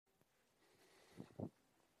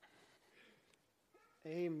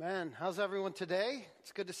Amen. How's everyone today?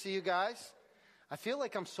 It's good to see you guys. I feel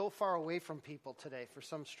like I'm so far away from people today for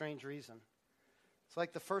some strange reason. It's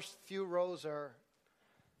like the first few rows are...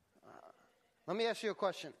 let me ask you a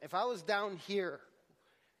question. If I was down here,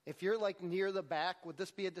 if you're like near the back, would this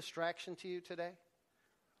be a distraction to you today?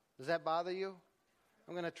 Does that bother you?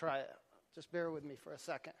 I'm going to try it. Just bear with me for a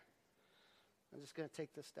second. I'm just going to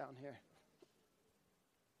take this down here.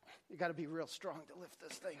 You got to be real strong to lift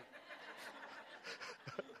this thing.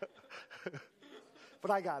 But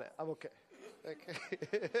I got it. I'm okay.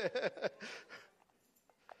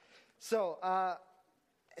 So,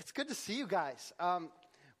 it's good to see you guys.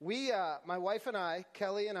 My wife and I,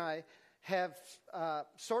 Kelly and I, have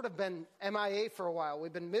sort of been MIA for a while.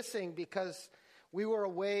 We've been missing because we were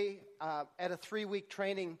away at a 3-week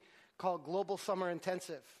training called Global Summer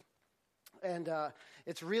Intensive. And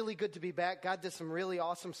it's really good to be back. God did some really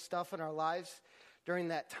awesome stuff in our lives during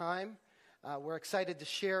that time. We're excited to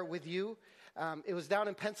share with you. It was down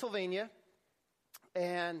in Pennsylvania,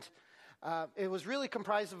 and it was really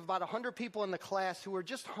comprised of about 100 people in the class who were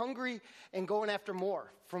just hungry and going after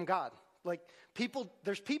more from God. Like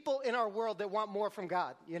there's people in our world that want more from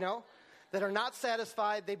God, that are not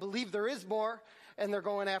satisfied. They believe there is more, and they're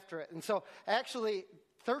going after it. And so actually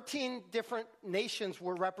 13 different nations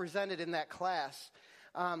were represented in that class.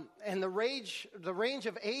 And the range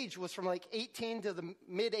of age was from like 18 to the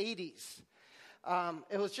mid-80s.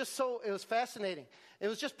 It was fascinating. It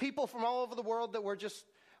was just people from all over the world that were just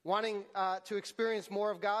wanting to experience more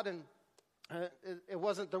of God. And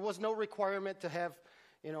there was no requirement to have,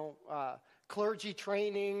 clergy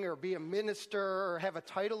training or be a minister or have a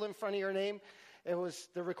title in front of your name.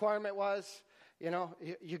 The requirement was,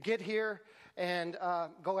 you get here and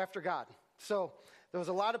go after God. So there was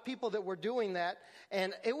a lot of people that were doing that,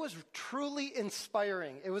 and it was truly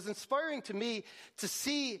inspiring. It was inspiring to me to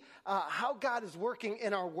see how God is working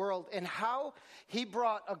in our world and how he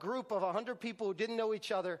brought a group of 100 people who didn't know each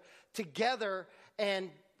other together and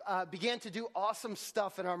began to do awesome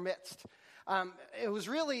stuff in our midst. It was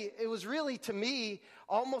really to me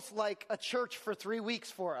almost like a church for 3 weeks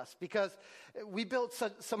for us, because we built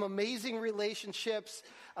some amazing relationships.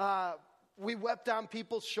 We wept on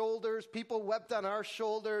people's shoulders. People wept on our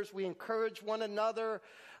shoulders. We encouraged one another.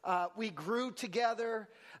 We grew together.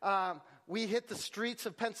 We hit the streets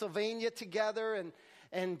of Pennsylvania together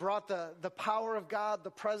and brought the power of God, the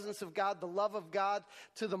presence of God, the love of God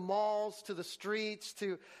to the malls, to the streets,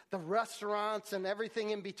 to the restaurants and everything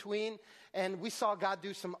in between. And we saw God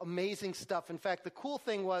do some amazing stuff. In fact, the cool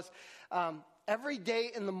thing was every day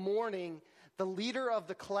in the morning, the leader of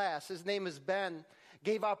the class, his name is Ben,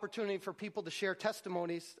 gave opportunity for people to share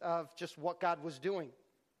testimonies of just what God was doing.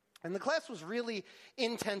 And the class was really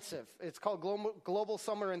intensive. It's called Global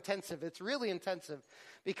Summer Intensive. It's really intensive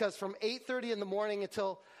because from 8:30 in the morning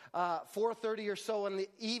until 4:30 or so in the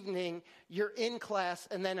evening, you're in class,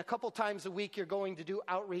 and then a couple times a week you're going to do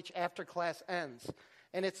outreach after class ends.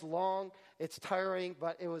 And it's long, it's tiring,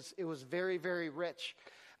 but it was very, very rich.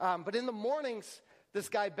 But in the mornings, this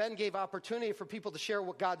guy Ben gave opportunity for people to share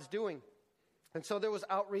what God's doing. And so there was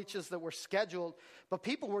outreaches that were scheduled, but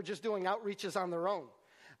people were just doing outreaches on their own.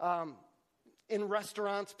 In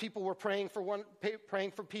restaurants, people were praying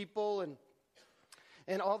for people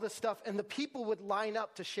and all this stuff. And the people would line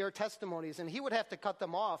up to share testimonies, and he would have to cut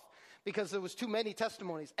them off because there was too many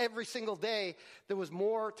testimonies. Every single day, there was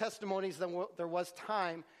more testimonies than there was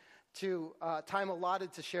time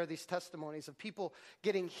allotted to share these testimonies of people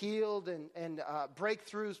getting healed and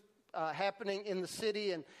breakthroughs happening in the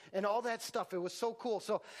city and all that stuff. It was so cool.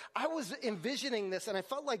 So I was envisioning this, and I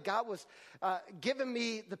felt like God was giving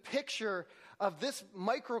me the picture of this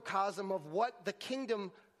microcosm of what the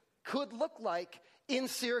kingdom could look like in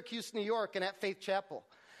Syracuse, New York, and at Faith Chapel.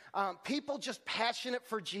 People just passionate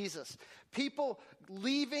for Jesus. People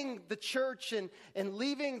leaving the church and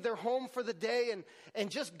leaving their home for the day and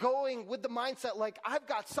just going with the mindset like, I've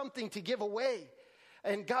got something to give away.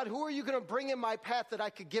 And God, who are you going to bring in my path that I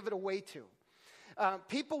could give it away to?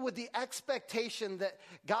 People with the expectation that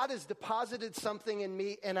God has deposited something in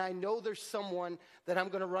me, and I know there's someone that I'm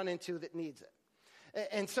going to run into that needs it.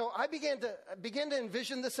 And so I began to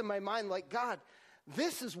envision this in my mind, like, God,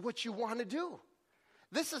 this is what you want to do.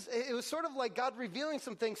 It was sort of like God revealing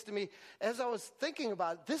some things to me as I was thinking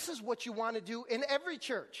about it. This is what you want to do in every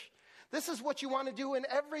church. This is what you want to do in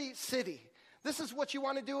every city. This is what you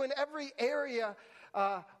want to do in every area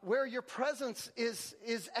where your presence is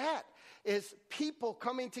at. is people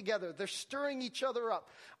coming together. They're stirring each other up.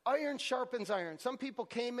 Iron sharpens iron. Some people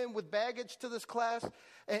came in with baggage to this class,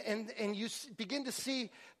 and you begin to see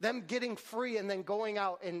them getting free and then going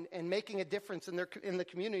out and making a difference in the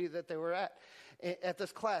community that they were at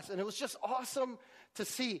this class. And it was just awesome to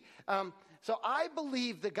see. So I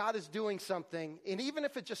believe that God is doing something, and even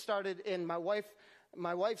if it just started in my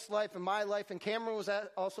wife's life and my life, and Cameron was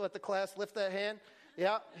also at the class, lift that hand.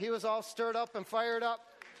 Yeah, he was all stirred up and fired up.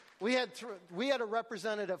 We had a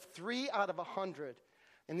representative 3 out of 100,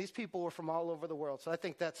 and these people were from all over the world. So I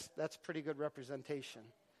think that's pretty good representation.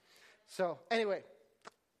 So anyway,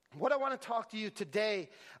 what I want to talk to you today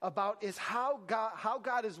about is how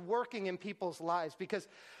God is working in people's lives. Because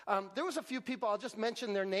there was a few people, I'll just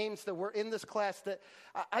mention their names, that were in this class that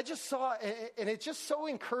I just saw, and it just so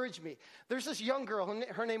encouraged me. There's this young girl,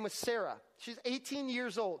 her name was Sarah. She's 18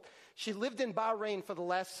 years old. She lived in Bahrain for the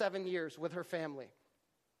last 7 years with her family.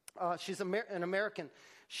 She's an American.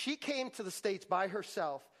 She came to the States by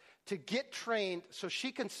herself to get trained so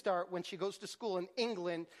she can start, when she goes to school in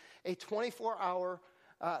England, a 24-hour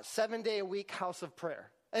 7-day-a-week house of prayer.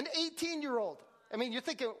 An 18-year-old. I mean, you're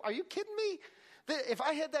thinking, are you kidding me? If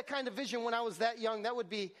I had that kind of vision when I was that young, that would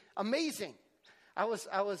be amazing. I was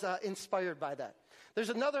inspired by that. There's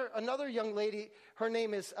another young lady. Her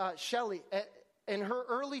name is Shelly. In her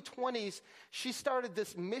early 20s, she started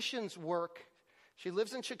this missions work. She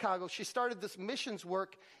lives in Chicago. She started this missions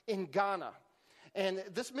work in Ghana. And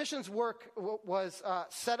this missions work was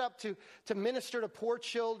set up to minister to poor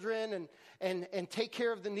children and take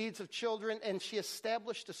care of the needs of children. And she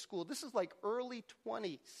established a school. This is like early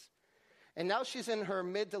 20s. And now she's in her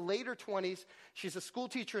mid to later 20s. She's a school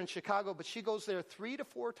teacher in Chicago, but she goes there 3 to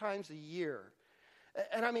 4 times a year.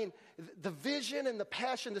 And I mean, the vision and the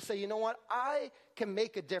passion to say, you know what, I can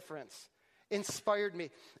make a difference, inspired me.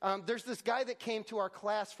 There's this guy that came to our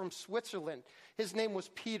class from Switzerland. His name was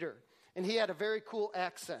Peter. And he had a very cool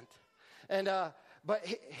accent. But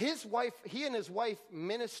his wife, he and his wife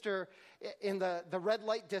minister in the red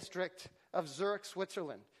light district of Zurich,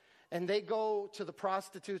 Switzerland. And they go to the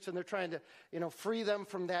prostitutes, and they're trying to, free them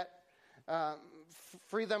from that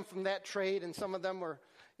trade. And some of them were,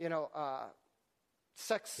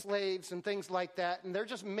 sex slaves and things like that. And they're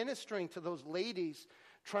just ministering to those ladies,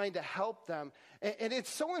 trying to help them. And it's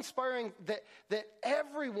so inspiring that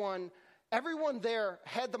everyone there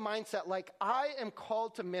had the mindset like, I am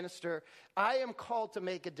called to minister. I am called to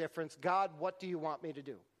make a difference. God, what do you want me to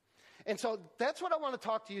do? And so that's what I want to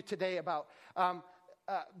talk to you today about,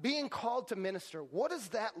 being called to minister. What does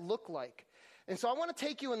that look like? And so I want to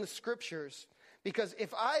take you in the scriptures, because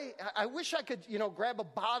if I wish I could, grab a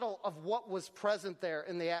bottle of what was present there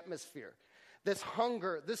in the atmosphere. This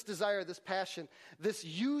hunger, this desire, this passion, this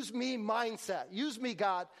use me mindset, use me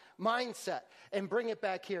God mindset, and bring it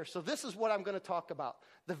back here. So this is what I'm going to talk about,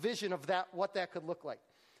 the vision of that, what that could look like.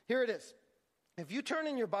 Here it is. If you turn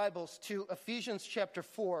in your Bibles to Ephesians chapter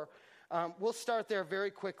 4, we'll start there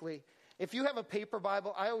very quickly. If you have a paper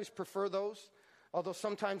Bible, I always prefer those, although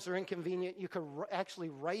sometimes they're inconvenient. You can actually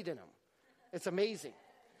write in them. It's amazing.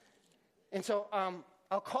 And so,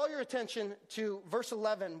 I'll call your attention to verse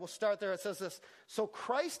 11. We'll start there. It says this. So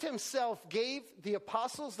Christ himself gave the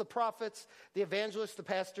apostles, the prophets, the evangelists, the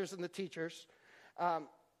pastors, and the teachers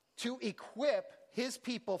to equip his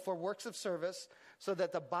people for works of service, so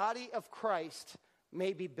that the body of Christ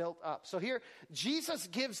may be built up. So here, Jesus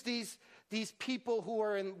gives these people who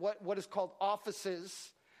are in what is called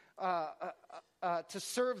offices to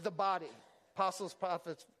serve the body. Apostles,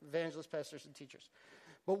 prophets, evangelists, pastors, and teachers.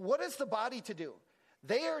 But what is the body to do?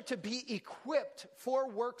 They are to be equipped for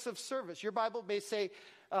works of service. Your Bible may say,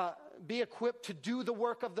 be equipped to do the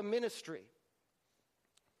work of the ministry.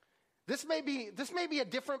 This may be a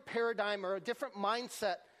different paradigm or a different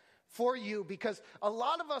mindset for you, because a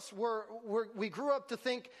lot of us we grew up to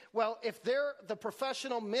think, well, if they're the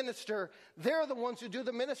professional minister, they're the ones who do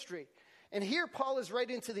the ministry. And here Paul is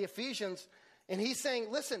writing to the Ephesians, and he's saying,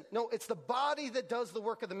 listen, no, it's the body that does the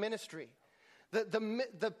work of the ministry.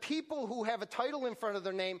 The people who have a title in front of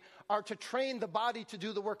their name are to train the body to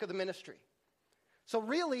do the work of the ministry. So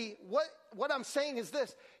really, what I'm saying is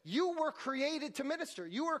this. You were created to minister.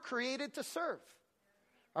 You were created to serve.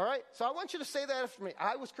 All right? So I want you to say that after me.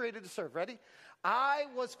 I was created to serve. Ready? I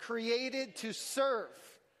was created to serve.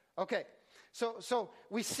 Okay. So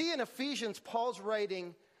we see in Ephesians, Paul's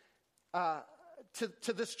writing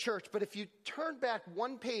to this church. But if you turn back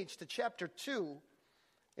one page to chapter 2,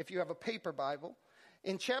 if you have a paper Bible,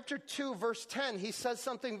 in chapter 2, verse 10, he says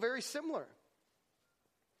something very similar.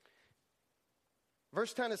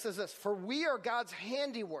 Verse 10, it says this, for we are God's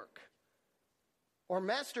handiwork, or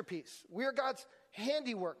masterpiece. We are God's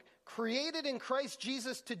handiwork, created in Christ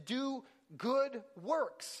Jesus to do good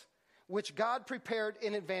works, which God prepared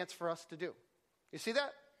in advance for us to do. You see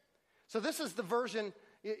that? So this is the version.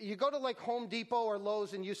 You go to like Home Depot or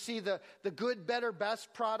Lowe's and you see the good, better,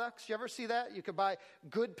 best products. You ever see that? You could buy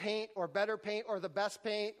good paint or better paint or the best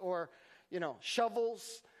paint or,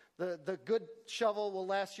 shovels. The good shovel will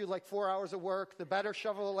last you like 4 hours of work. The better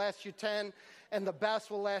shovel will last you 10. And the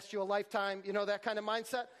best will last you a lifetime. You know that kind of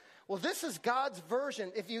mindset? Well, this is God's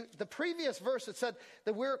version. The previous verse, it said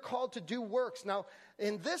that we're called to do works. Now,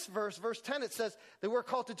 in this verse 10, it says that we're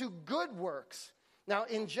called to do good works. Now,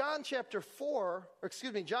 in John chapter 12,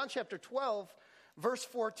 verse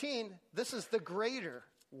 14, this is the greater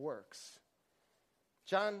works.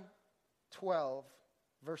 John 12,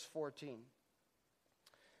 verse 14.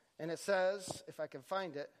 And it says, if I can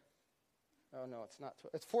find it, oh no, it's not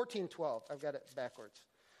 12. It's 14:12. I've got it backwards.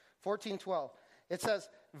 14:12. It says,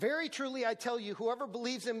 very truly I tell you, whoever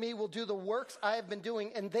believes in me will do the works I have been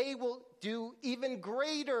doing, and they will do even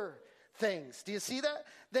greater things. Do you see that?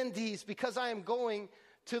 Than these, because I am going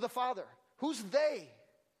to the Father. Who's they?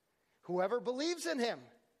 Whoever believes in him.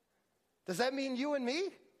 Does that mean you and me?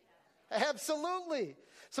 Absolutely.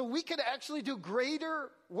 So we could actually do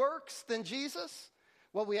greater works than Jesus?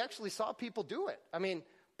 Well, we actually saw people do it. I mean,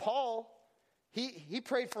 Paul, he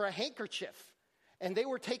prayed for a handkerchief. And they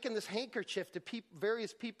were taking this handkerchief to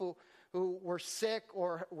various people who were sick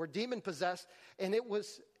or were demon-possessed. And it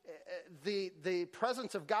was the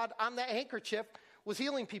presence of God on that handkerchief was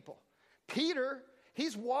healing people. Peter,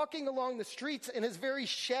 he's walking along the streets and his very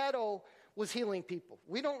shadow was healing people.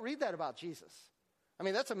 We don't read that about Jesus. I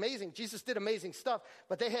mean, that's amazing. Jesus did amazing stuff,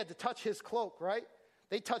 but they had to touch his cloak, right?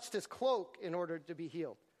 They touched his cloak in order to be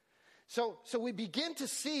healed. So we begin to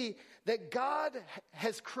see that God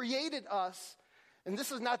has created us, and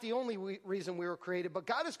this is not the only reason we were created, but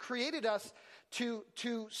God has created us to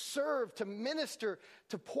serve, to minister,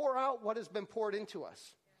 to pour out what has been poured into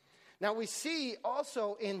us. Now we see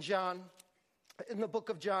also in the book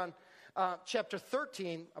of John, chapter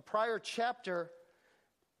 13, a prior chapter,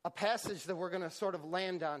 a passage that we're going to sort of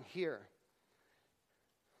land on here.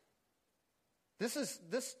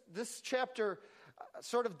 This chapter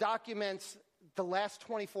sort of documents the last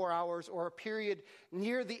 24 hours or a period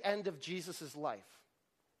near the end of Jesus' life.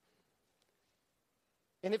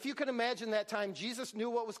 And if you can imagine that time, Jesus knew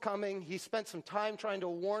what was coming. He spent some time trying to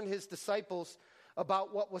warn his disciples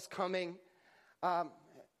about what was coming.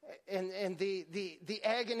 And the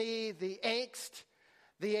agony, the angst,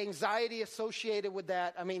 the anxiety associated with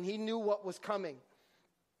that. I mean, he knew what was coming.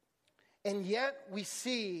 And yet we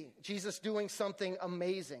see Jesus doing something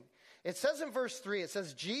amazing. It says in verse 3, it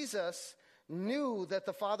says, Jesus knew that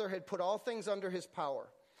the Father had put all things under his power,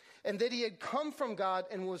 and that he had come from God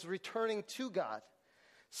and was returning to God.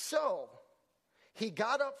 So he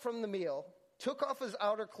got up from the meal, took off his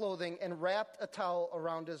outer clothing, and wrapped a towel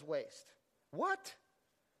around his waist. What?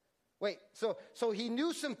 Wait, so he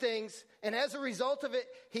knew some things, and as a result of it,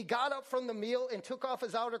 he got up from the meal and took off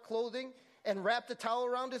his outer clothing and wrapped a towel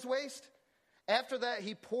around his waist? After that,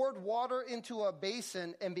 he poured water into a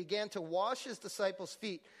basin and began to wash his disciples'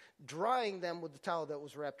 feet, drying them with the towel that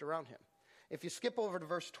was wrapped around him. If you skip over to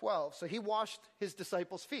verse 12, so he washed his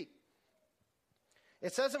disciples' feet.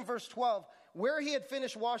 It says in verse 12, when he had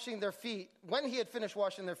finished washing their feet,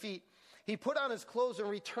 he put on his clothes and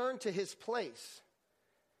returned to his place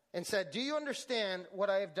and said, do you understand what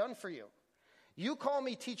I have done for you? You call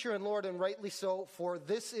me teacher and Lord, and rightly so, for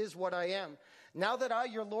this is what I am. Now that I,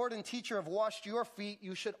 your Lord and teacher, have washed your feet,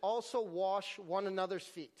 you should also wash one another's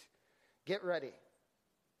feet. Get ready.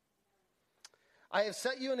 I have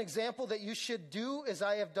set you an example that you should do as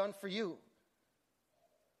I have done for you.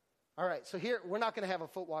 All right, so here, we're not going to have a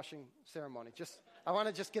foot washing ceremony. I want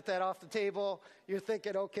to just get that off the table. You're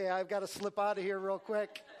thinking, okay, I've got to slip out of here real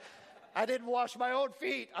quick. I didn't wash my own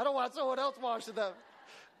feet. I don't want someone else washing them.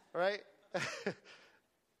 Right?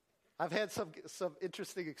 I've had some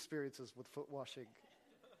interesting experiences with foot washing.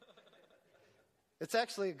 It's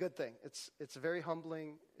actually a good thing. It's a very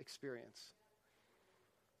humbling experience.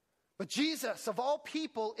 But Jesus, of all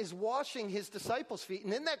people, is washing his disciples' feet.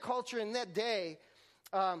 And in that culture, in that day,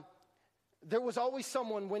 there was always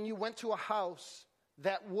someone when you went to a house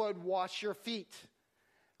that would wash your feet,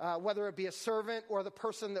 whether it be a servant or the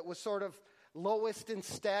person that was sort of lowest in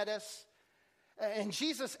status. And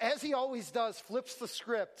Jesus, as he always does, flips the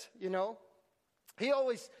script, you know. He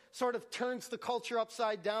always sort of turns the culture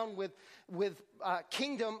upside down with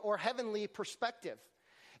kingdom or heavenly perspective.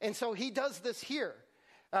 And so he does this here.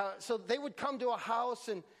 So they would come to a house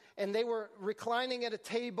and they were reclining at a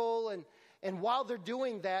table And while they're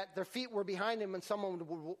doing that, their feet were behind him and someone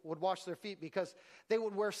would wash their feet because they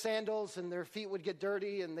would wear sandals and their feet would get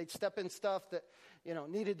dirty and they'd step in stuff that,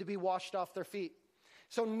 needed to be washed off their feet.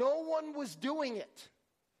 So no one was doing it.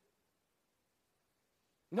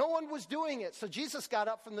 No one was doing it. So Jesus got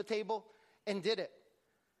up from the table and did it.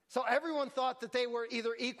 So everyone thought that they were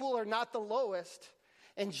either equal or not the lowest.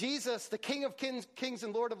 And Jesus, the King of kings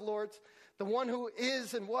and Lord of lords, the one who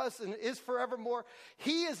is and was and is forevermore,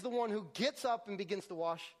 he is the one who gets up and begins to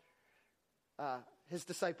wash his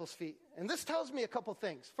disciples' feet. And this tells me a couple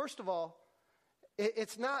things. First of all,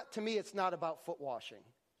 it's not about foot washing.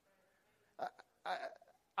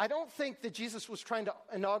 I don't think that Jesus was trying to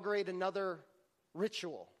inaugurate another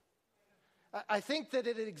ritual. I think that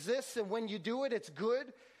it exists, and when you do it, it's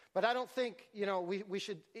good. But I don't think, we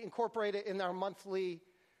should incorporate it in our monthly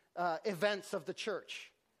events of the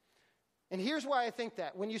church. And here's why I think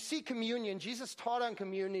that. When you see communion, Jesus taught on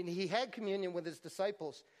communion. He had communion with his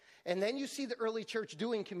disciples. And then you see the early church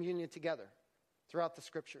doing communion together throughout the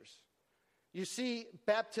scriptures. You see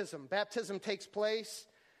baptism. Baptism takes place.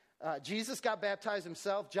 Jesus got baptized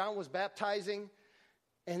himself. John was baptizing.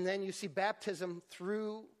 And then you see baptism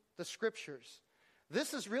through the scriptures.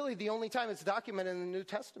 This is really the only time it's documented in the New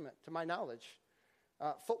Testament, to my knowledge,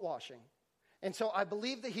 foot washing. And so I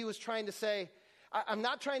believe that he was trying to say, I'm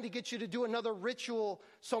not trying to get you to do another ritual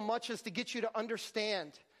so much as to get you to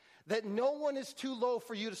understand that no one is too low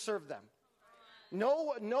for you to serve them.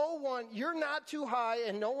 No one, you're not too high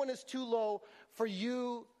and no one is too low for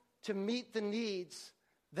you to meet the needs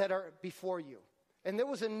that are before you. And there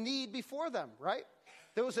was a need before them, right?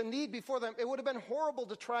 There was a need before them. It would have been horrible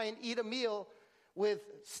to try and eat a meal with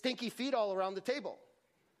stinky feet all around the table,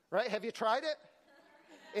 right? Have you tried it?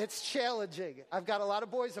 It's challenging. I've got a lot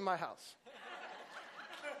of boys in my house.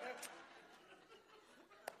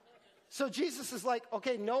 So Jesus is like,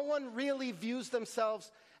 okay, no one really views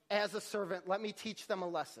themselves as a servant. Let me teach them a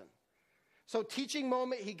lesson. So teaching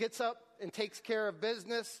moment, he gets up and takes care of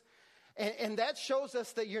business. And that shows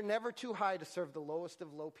us that you're never too high to serve the lowest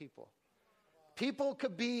of low people. People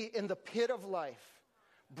could be in the pit of life,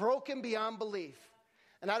 broken beyond belief.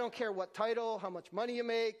 And I don't care what title, how much money you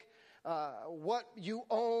make, what you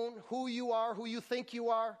own, who you are, who you think you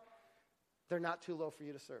are. They're not too low for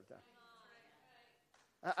you to serve them.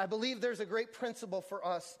 I believe there's a great principle for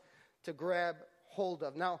us to grab hold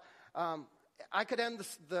of. Now, I could end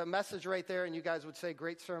the message right there and you guys would say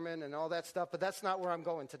great sermon and all that stuff, but that's not where I'm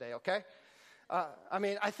going today, okay?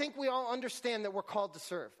 I think we all understand that we're called to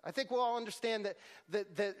serve. I think we all understand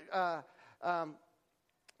that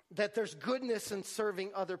there's goodness in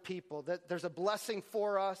serving other people, that there's a blessing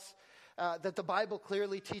for us, that the Bible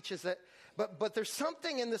clearly teaches that. But there's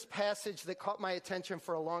something in this passage that caught my attention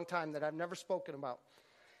for a long time that I've never spoken about.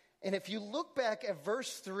 And if you look back at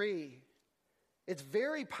verse 3, it's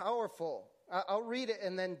very powerful. I'll read it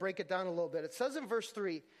and then break it down a little bit. It says in verse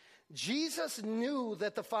 3, Jesus knew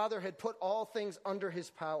that the Father had put all things under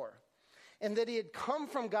his power and that he had come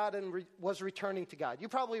from God and was returning to God. You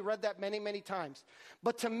probably read that many, many times.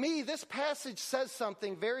 But to me, this passage says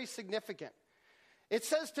something very significant. It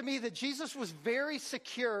says to me that Jesus was very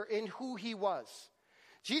secure in who he was.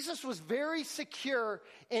 Jesus was very secure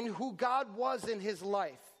in who God was in his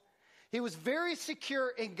life. He was very secure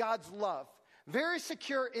in God's love, very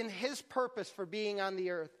secure in his purpose for being on the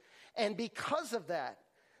earth. And because of that,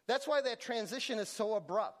 that's why that transition is so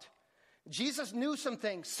abrupt. Jesus knew some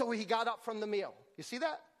things, so he got up from the meal. You see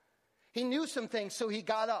that? He knew some things, so he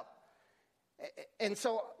got up. And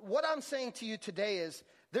so what I'm saying to you today is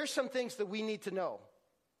there's some things that we need to know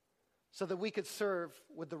so that we could serve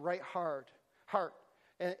with the right heart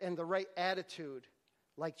and the right attitude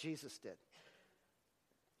like Jesus did.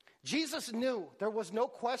 Jesus knew. There was no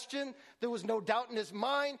question. There was no doubt in his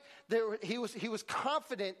mind. He was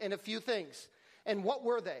confident in a few things. And what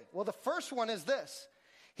were they? Well, the first one is this.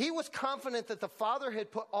 He was confident that the Father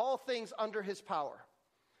had put all things under his power.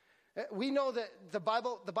 We know that the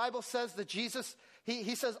Bible says that Jesus,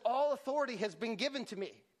 he says, all authority has been given to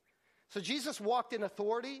me. So Jesus walked in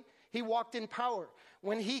authority. He walked in power.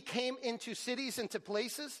 When he came into cities, into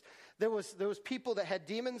places, there was people that had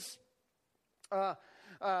demons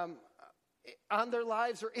on their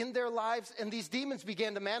lives or in their lives, and these demons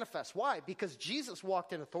began to manifest. Why? Because Jesus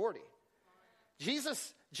walked in authority.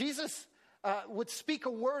 Jesus would speak a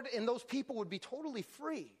word, and those people would be totally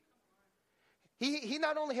free. He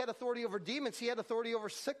not only had authority over demons, he had authority over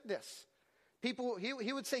sickness. People,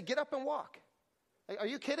 he would say, get up and walk. Are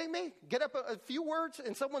you kidding me? Get up a few words,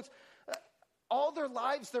 and someone's, all their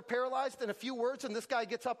lives, they're paralyzed in a few words, and this guy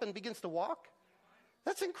gets up and begins to walk?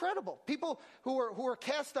 That's incredible. People who were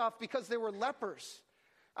cast off because they were lepers.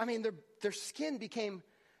 I mean, their skin became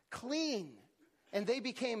clean, and they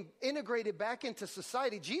became integrated back into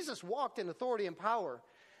society. Jesus walked in authority and power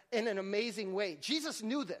in an amazing way. Jesus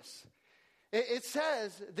knew this. It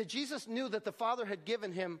says that Jesus knew that the Father had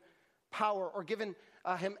given him power, or given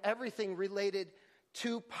him everything related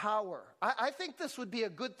to power. I think this would be a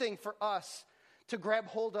good thing for us to grab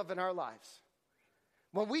hold of in our lives.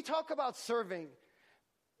 When we talk about serving,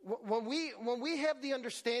 when we have the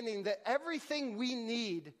understanding that everything we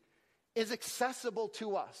need is accessible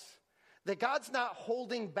to us, that God's not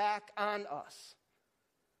holding back on us,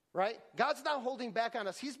 right? God's not holding back on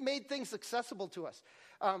us. He's made things accessible to us.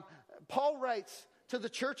 Paul writes to the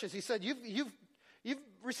churches, he said, you've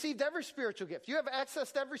received every spiritual gift. You have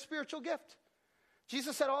access to every spiritual gift.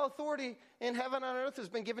 Jesus said, all authority in heaven and on earth has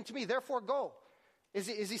been given to me, therefore go. Is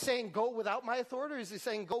he saying go without my authority, or is he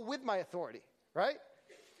saying go with my authority, right?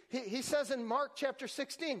 He says in Mark chapter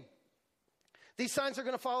 16, these signs are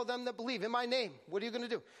going to follow them that believe in my name. What are you going to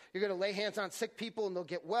do? You're going to lay hands on sick people and they'll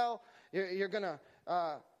get well. You're going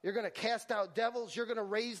to cast out devils. You're going to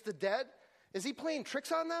raise the dead. Is he playing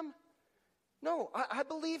tricks on them? No, I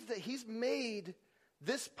believe that he's made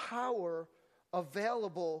this power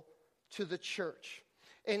available to the church.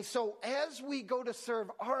 And so as we go to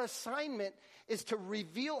serve, our assignment is to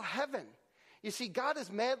reveal heaven. You see, God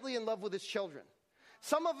is madly in love with his children.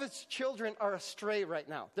 Some of his children are astray right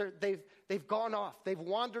now. They've gone off. They've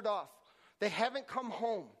wandered off. They haven't come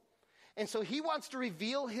home. And so he wants to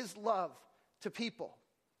reveal his love to people.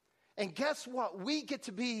 And guess what? We get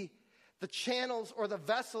to be the channels or the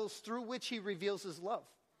vessels through which he reveals his love.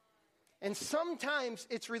 And sometimes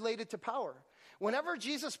it's related to power. Whenever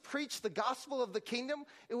Jesus preached the gospel of the kingdom,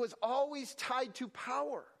 it was always tied to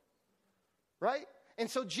power, right? And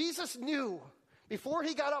so Jesus knew, before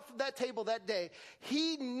he got up from that table that day,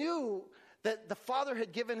 he knew that the Father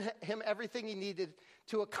had given him everything he needed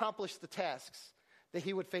to accomplish the tasks that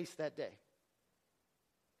he would face that day.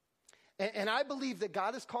 And I believe that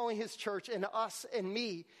God is calling his church and us and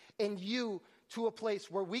me and you to a place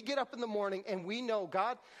where we get up in the morning and we know,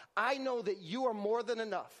 God, I know that you are more than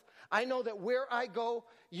enough. I know that where I go,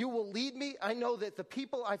 you will lead me. I know that the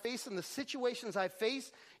people I face and the situations I face,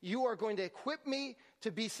 you are going to equip me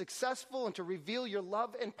to be successful and to reveal your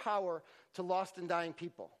love and power to lost and dying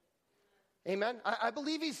people. Amen? I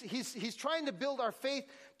believe he's trying to build our faith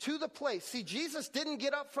to the place. See, Jesus didn't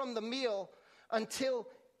get up from the meal until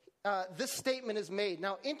this statement is made.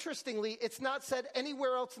 Now, interestingly, it's not said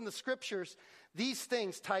anywhere else in the scriptures, these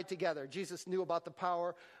things tied together. Jesus knew about the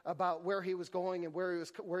power, about where he was going and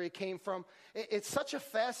where he came from. It's such a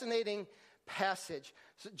fascinating passage.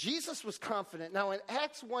 So Jesus was confident. Now, in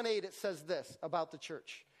Acts 1:8, it says this about the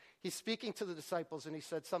church. He's speaking to the disciples, and he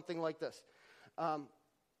said something like this. Well,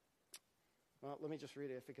 let me just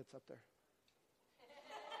read it if it gets up there.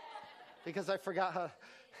 Because I forgot how.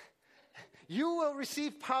 You will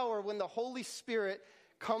receive power when the Holy Spirit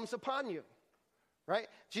comes upon you. Right?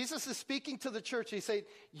 Jesus is speaking to the church. He said,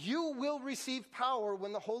 you will receive power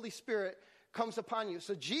when the Holy Spirit comes upon you.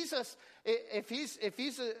 So Jesus, if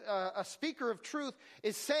he's a speaker of truth,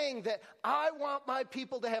 is saying that I want my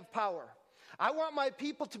people to have power. I want my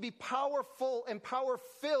people to be powerful and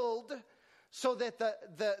power-filled so that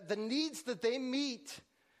the needs that they meet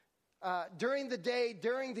during the day,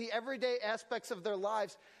 during the everyday aspects of their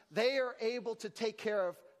lives, they are able to take care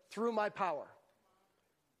of through my power.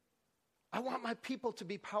 I want my people to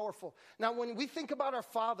be powerful. Now, when we think about our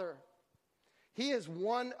Father, he is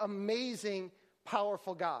one amazing,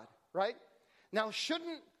 powerful God, right? Now,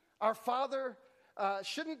 shouldn't our Father,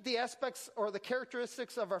 shouldn't the aspects or the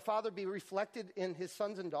characteristics of our Father be reflected in his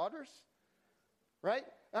sons and daughters, right?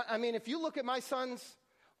 I mean, if you look at my sons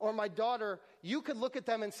or my daughter, you could look at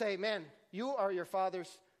them and say, man, you are your father's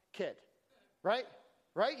kid, right?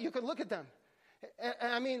 Right? You could look at them.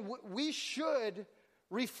 And I mean, we should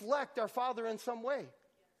reflect our Father in some way.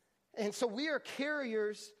 And so we are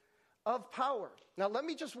carriers of power. Now, let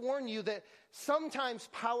me just warn you that sometimes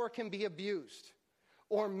power can be abused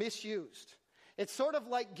or misused. It's sort of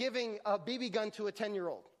like giving a BB gun to a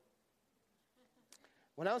 10-year-old.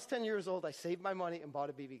 When I was 10 years old, I saved my money and bought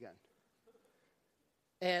a BB gun.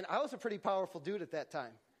 And I was a pretty powerful dude at that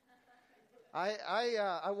time.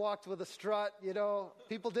 I walked with a strut, you know.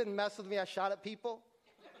 People didn't mess with me. I shot at people.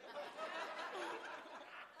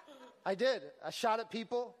 I did. I shot at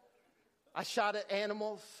people. I shot at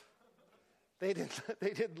animals. They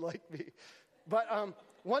didn't like me. But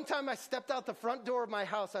one time I stepped out the front door of my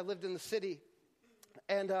house. I lived in the city.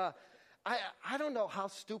 And I don't know how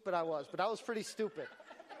stupid I was, but I was pretty stupid.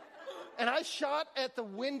 And I shot at the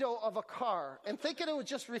window of a car and thinking it would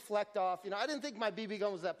just reflect off. I didn't think my BB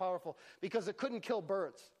gun was that powerful because it couldn't kill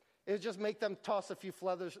birds. It would just make them toss a few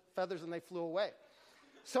feathers and they flew away.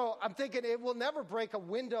 So I'm thinking it will never break a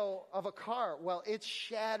window of a car. Well, it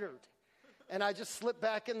shattered. And I just slipped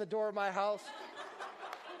back in the door of my house.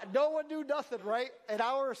 No one knew nothing, right? An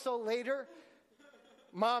hour or so later,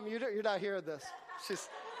 Mom, you're not hearing this.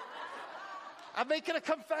 I'm making a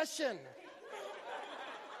confession.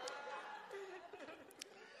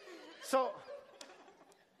 So,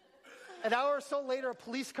 an hour or so later, a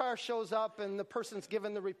police car shows up and the person's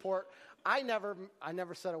given the report. I never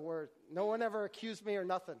said a word. No one ever accused me or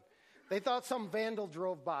nothing. They thought some vandal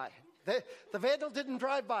drove by. The vandal didn't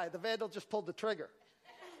drive by. The vandal just pulled the trigger.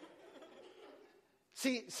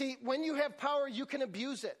 See, when you have power, you can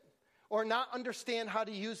abuse it or not understand how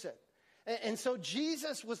to use it. And so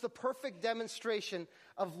Jesus was the perfect demonstration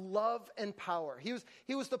of love and power.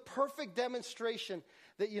 He was the perfect demonstration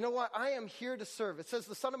that, you know what, I am here to serve. It says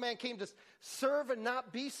the Son of Man came to serve and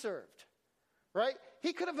not be served, right?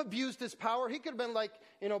 He could have abused his power. He could have been like,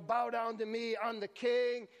 bow down to me, I'm the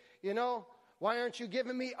king, why aren't you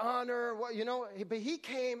giving me honor? But he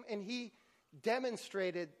came and he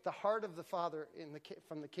demonstrated the heart of the Father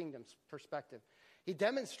from the kingdom's perspective. He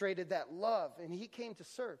demonstrated that love, and he came to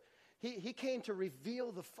serve. He came to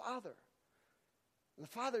reveal the Father. And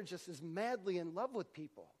the Father just is madly in love with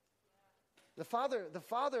people. The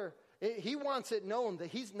Father, he wants it known that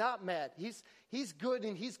he's not mad. He's good,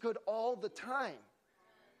 and he's good all the time.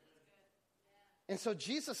 And so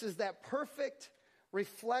Jesus is that perfect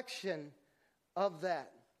reflection of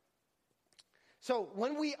that. So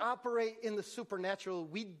when we operate in the supernatural,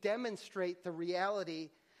 we demonstrate the reality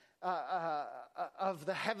of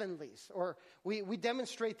the heavenlies, or we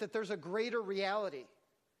demonstrate that there's a greater reality.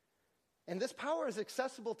 And this power is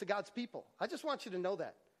accessible to God's people. I just want you to know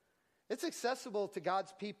that. It's accessible to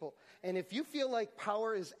God's people. And if you feel like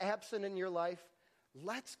power is absent in your life,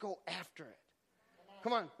 let's go after it.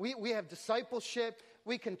 Come on, we have discipleship.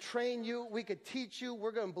 We can train you. We can teach you.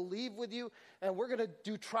 We're going to believe with you. And we're going to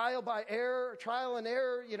do trial and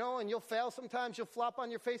error, and you'll fail sometimes. You'll flop on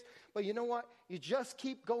your face. But you know what? You just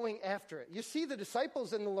keep going after it. You see the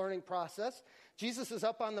disciples in the learning process. Jesus is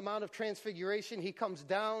up on the Mount of Transfiguration. He comes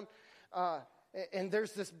down, and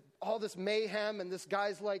there's all this mayhem, and this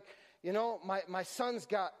guy's like, my son's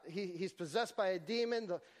he's possessed by a demon.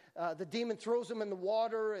 The demon throws him in the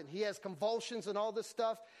water, and he has convulsions and all this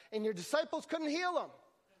stuff. And your disciples couldn't heal him.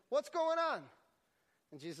 What's going on?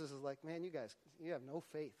 And Jesus is like, man, you have no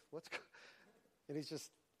faith. And he's just,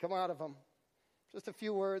 come out of him. Just a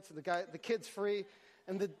few words. The kid's free.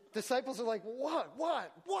 And the disciples are like, what?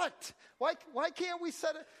 Why can't we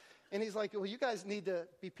set it? And he's like, well, you guys need to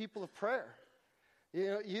be people of prayer.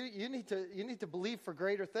 You need to believe for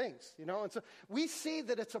greater things. And so we see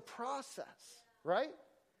that it's a process, right?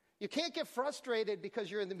 You can't get frustrated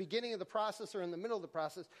because you're in the beginning of the process or in the middle of the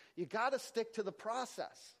process. You got to stick to the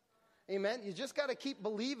process. Amen? You just got to keep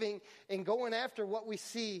believing and going after what we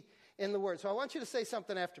see in the Word. So I want you to say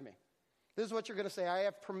something after me. This is what you're going to say. I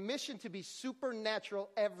have permission to be supernatural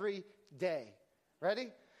every day. Ready?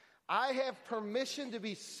 I have permission to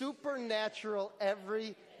be supernatural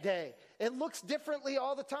every day. It looks differently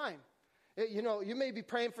all the time. You may be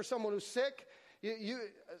praying for someone who's sick.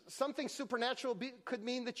 Something supernatural could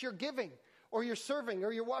mean that you're giving, or you're serving,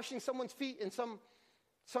 or you're washing someone's feet in some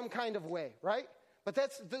kind of way, right? But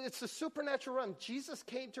it's a supernatural realm. Jesus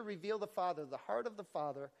came to reveal the Father, the heart of the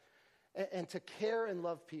Father, and to care and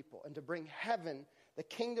love people, and to bring heaven, the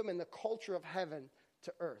kingdom and the culture of heaven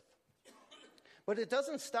to earth. But it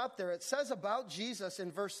doesn't stop there. It says about Jesus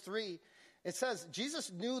in verse 3, it says,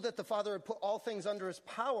 Jesus knew that the Father had put all things under his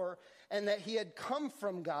power and that he had come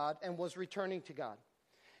from God and was returning to God.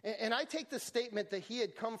 And I take this statement that he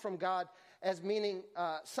had come from God as meaning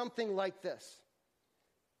something like this.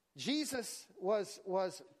 Jesus was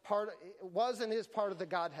and is part of the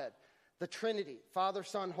Godhead, the Trinity, Father,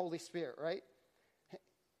 Son, Holy Spirit, right?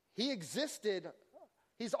 He existed.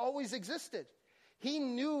 He's always existed. He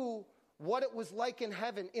knew what it was like in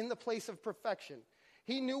heaven in the place of perfection.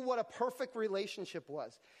 He knew what a perfect relationship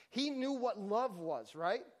was. He knew what love was,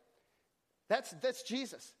 right? That's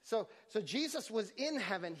Jesus. So Jesus was in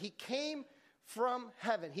heaven. He came from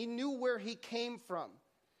heaven. He knew where he came from.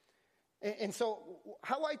 And so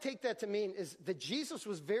how I take that to mean is that Jesus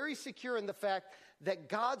was very secure in the fact that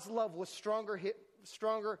God's love was stronger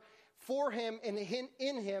for him and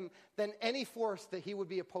in him than any force that he would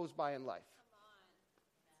be opposed by in life.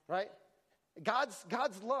 Right?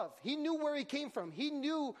 God's love. He knew where he came from. He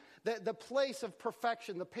knew the place of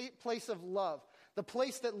perfection, the place of love, the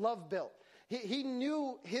place that love built. He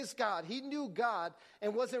knew his God. He knew God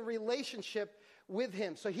and was in relationship with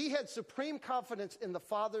him. So he had supreme confidence in the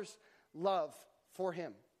Father's love for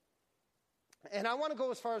him. And I want to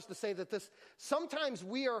go as far as to say that sometimes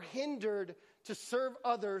we are hindered to serve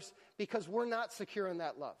others because we're not secure in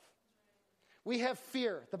that love. We have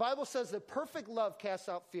fear. The Bible says that perfect love casts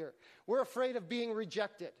out fear. We're afraid of being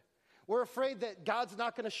rejected. We're afraid that God's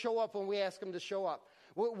not going to show up when we ask him to show up.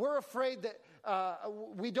 We're afraid that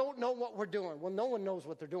we don't know what we're doing. Well, no one knows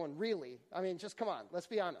what they're doing, really. I mean, just come on, let's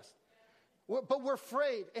be honest. But we're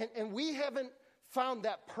afraid, and we haven't found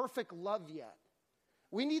that perfect love yet.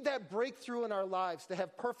 We need that breakthrough in our lives to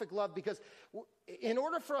have perfect love, because in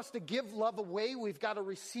order for us to give love away, we've got to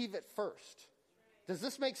receive it first. Does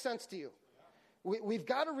this make sense to you? We've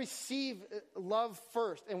got to receive love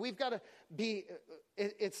first, and we've got to be,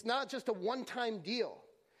 it's not just a one-time deal.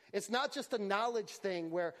 It's not just a knowledge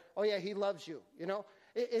thing where, oh yeah, he loves you, you know.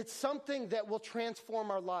 It's something that will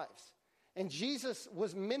transform our lives. And Jesus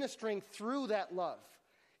was ministering through that love.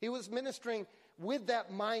 He was ministering with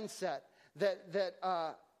that mindset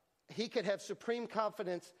that he could have supreme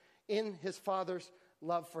confidence in his Father's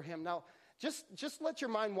love for him. Now, just let your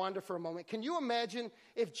mind wander for a moment. Can you imagine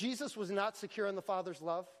if Jesus was not secure in the Father's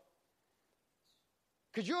love?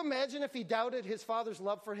 Could you imagine if he doubted his Father's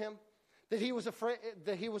love for him? That he was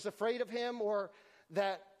afraid of him, or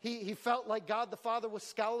that he felt like God the Father was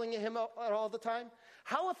scowling at him all the time?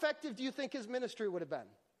 How effective do you think his ministry would have been?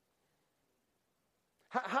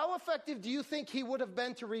 How effective do you think he would have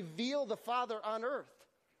been to reveal the Father on earth?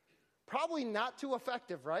 Probably not too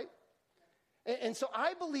effective, right? And so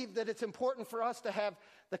I believe that it's important for us to have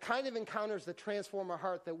the kind of encounters that transform our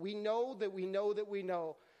heart, that we know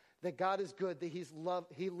that God is good, that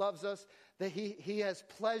he loves us, that he has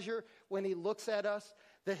pleasure when he looks at us,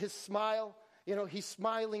 that his smile, you know, he's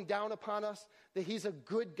smiling down upon us, that he's a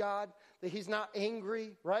good God, that he's not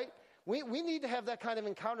angry, right? We need to have that kind of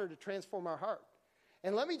encounter to transform our heart.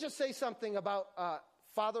 And let me just say something about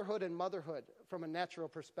fatherhood and motherhood from a natural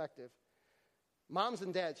perspective. Moms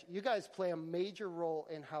and dads, you guys play a major role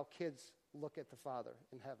in how kids look at the Father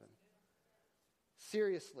in heaven.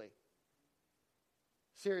 Seriously.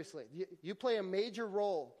 You play a major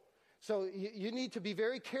role. So you need to be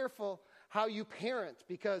very careful how you parent,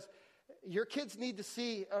 because your kids need to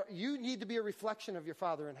see, you need to be a reflection of your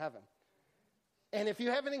Father in heaven. And if you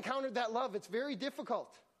haven't encountered that love, it's very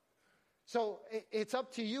difficult. So it's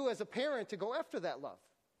up to you as a parent to go after that love,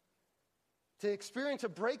 to experience a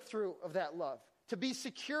breakthrough of that love, to be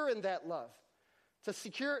secure in that love, to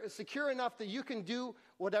secure enough that you can do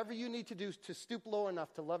whatever you need to do to stoop low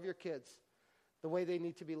enough to love your kids the way they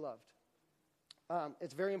need to be loved.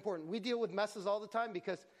 It's very important. We deal with messes all the time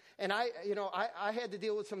and I had to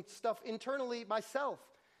deal with some stuff internally myself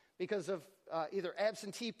because of either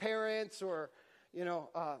absentee parents or,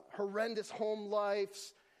 horrendous home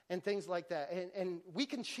lives and things like that. And we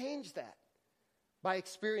can change that by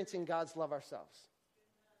experiencing God's love ourselves.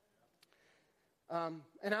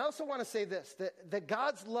 And I also want to say this, that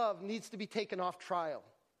God's love needs to be taken off trial.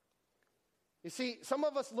 You see, some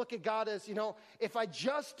of us look at God as, if I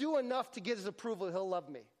just do enough to get his approval, he'll love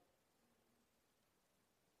me.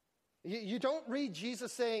 You don't read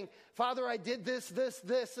Jesus saying, Father, I did this,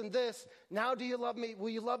 and this. Now do you love me? Will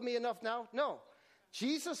you love me enough now? No.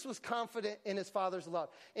 Jesus was confident in his Father's love.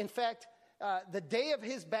 In fact, the day of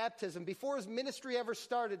his baptism, before his ministry ever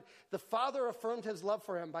started, the Father affirmed his love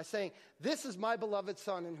for him by saying, this is my beloved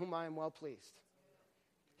Son in whom I am well pleased.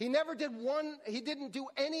 He didn't do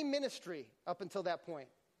any ministry up until that point.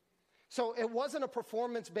 So it wasn't a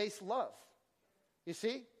performance-based love, you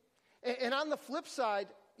see? And on the flip side,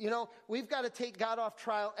 we've got to take God off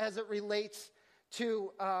trial as it relates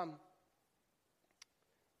to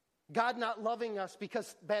God not loving us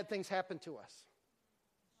because bad things happen to us,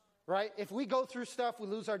 right? If we go through stuff, we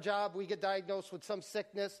lose our job, we get diagnosed with some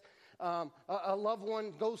sickness, a loved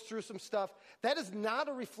one goes through some stuff, that is not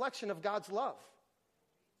a reflection of God's love.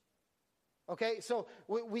 Okay, so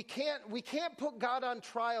we can't put God on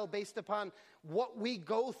trial based upon what we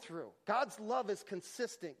go through. God's love is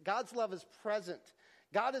consistent. God's love is present.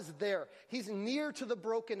 God is there. He's near to the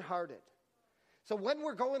brokenhearted. So when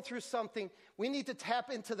we're going through something, we need to tap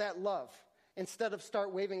into that love instead of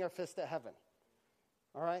start waving our fist at heaven.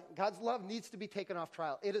 All right? God's love needs to be taken off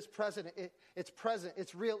trial. It is present. It's present.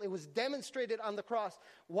 It's real. It was demonstrated on the cross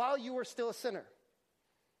while you were still a sinner.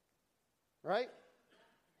 Right?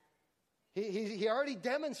 He already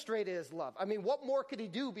demonstrated his love. I mean, what more could he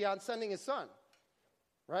do beyond sending his Son?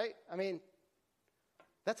 Right? I mean,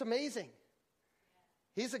 that's amazing.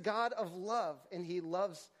 He's a God of love, and he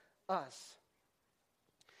loves us.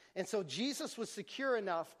 And so Jesus was secure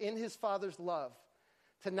enough in his Father's love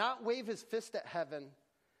to not wave his fist at heaven,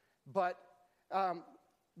 but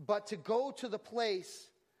to go to the place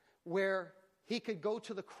where he could go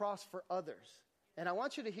to the cross for others. And I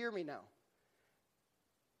want you to hear me now.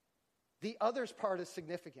 The others part is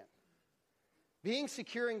significant. Being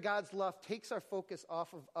secure in God's love takes our focus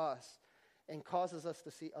off of us and causes us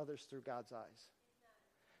to see others through God's eyes.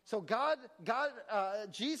 So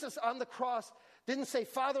Jesus on the cross didn't say,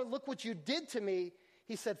 Father, look what you did to me.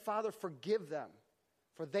 He said, Father, forgive them,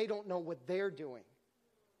 for they don't know what they're doing.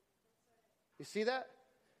 You see that?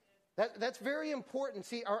 That's very important.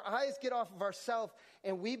 See, our eyes get off of ourselves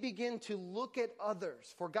and we begin to look at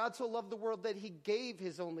others. For God so loved the world that he gave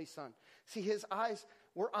his only son. See, his eyes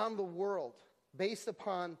were on the world based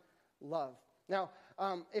upon love. Now,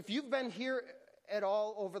 if you've been here at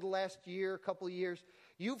all over the last year, couple of years,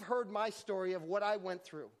 you've heard my story of what I went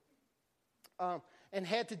through and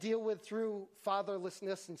had to deal with through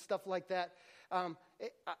fatherlessness and stuff like that.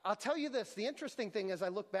 I'll tell you this, the interesting thing as I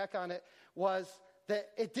look back on it was that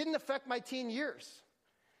it didn't affect my teen years.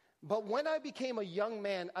 But when I became a young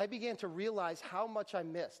man, I began to realize how much I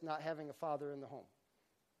missed not having a father in the home.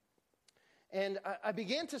 And I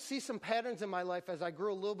began to see some patterns in my life as I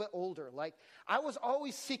grew a little bit older. Like, I was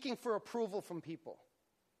always seeking for approval from people.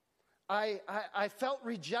 I felt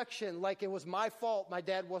rejection, like it was my fault my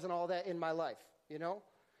dad wasn't all that in my life, you know?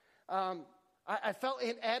 I felt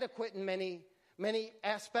inadequate in many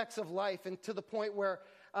aspects of life, and to the point where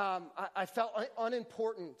I felt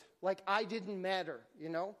unimportant, like I didn't matter, you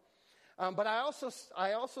know? But I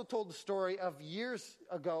also told the story of years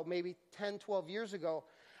ago, maybe 10, 12 years ago.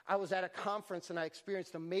 I was at a conference and I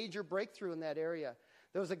experienced a major breakthrough in that area.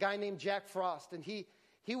 There was a guy named Jack Frost, and he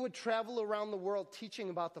would travel around the world teaching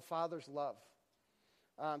about the Father's love.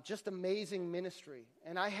 Just amazing ministry.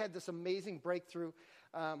 And I had this amazing breakthrough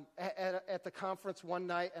at the conference one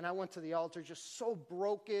night, and I went to the altar just so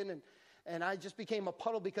broken, and I just became a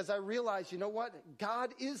puddle because I realized, you know what?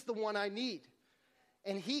 God is the one I need.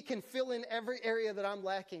 And he can fill in every area that I'm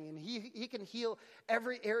lacking, and he can heal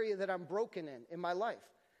every area that I'm broken in my life.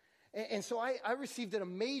 And so I received a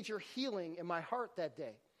major healing in my heart that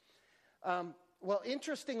day. Well,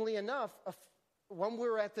 interestingly enough, when we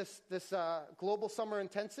were at this Global Summer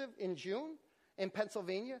Intensive in June in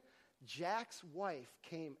Pennsylvania, Jack's wife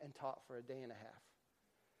came and taught for a day and a half.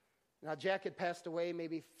 Now, Jack had passed away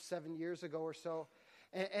maybe 7 years ago or so.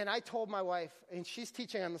 And I told my wife, and she's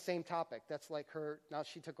teaching on the same topic. That's like her, now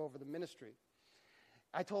she took over the ministry.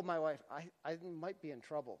 I told my wife, I might be in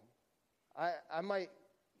trouble. I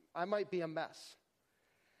might be a mess.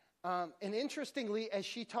 And interestingly, as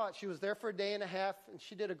she taught, she was there for a day and a half, and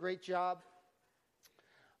she did a great job.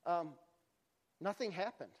 Nothing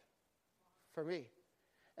happened for me.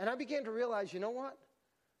 And I began to realize, you know what?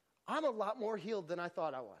 I'm a lot more healed than I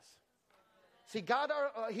thought I was. See, God,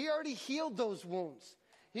 he already healed those wounds.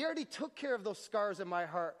 He already took care of those scars in my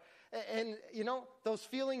heart. And, you know, those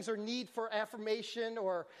feelings or need for affirmation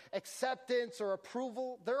or acceptance or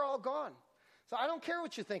approval, they're all gone. So I don't care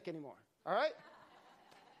what you think anymore, all right?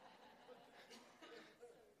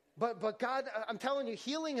 But God, I'm telling you,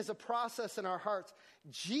 healing is a process in our hearts.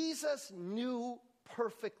 Jesus knew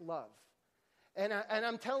perfect love. And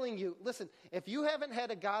I'm telling you, listen, if you haven't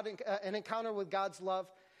had an encounter with God's love,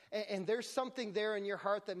 and there's something there in your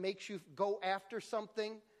heart that makes you go after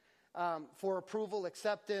something for approval,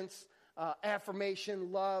 acceptance,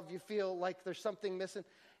 affirmation, love, you feel like there's something missing,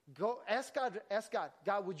 go ask God,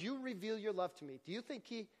 God, would you reveal your love to me? Do you think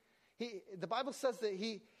the Bible says that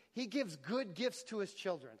he gives good gifts to his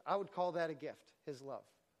children. I would call that a gift, his love,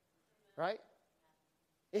 right?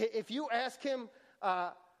 If you ask him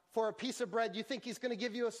for a piece of bread, you think he's going to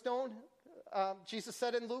give you a stone? Jesus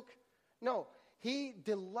said in Luke? No. He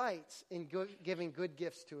delights in giving good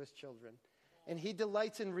gifts to his children. And he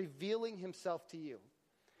delights in revealing himself to you.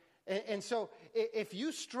 And so if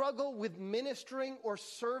you struggle with ministering or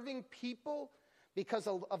serving people because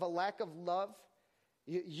of a lack of love,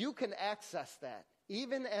 you can access that,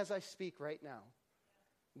 even as I speak right now.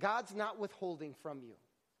 God's not withholding from you.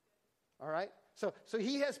 All right? So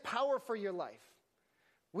he has power for your life.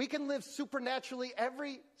 We can live supernaturally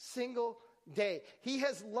every single day. He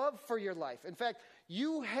has love for your life. In fact,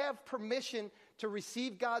 you have permission to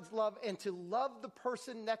receive God's love and to love the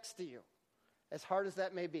person next to you, as hard as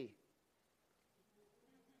that may be.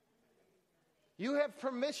 You have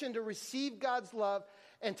permission to receive God's love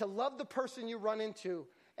and to love the person you run into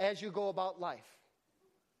as you go about life.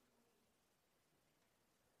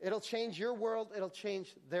 It'll change your world. It'll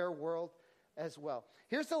change their world as well.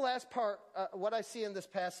 Here's the last part, what I see in this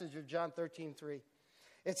passage of John 13:3.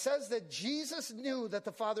 It says that Jesus knew that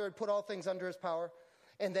the Father had put all things under his power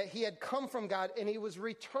and that he had come from God and he was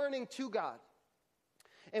returning to God.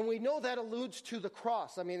 And we know that alludes to the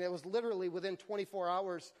cross. I mean, it was literally within 24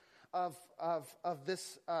 hours of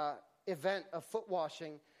this event of foot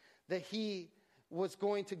washing that he was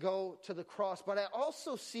going to go to the cross. But I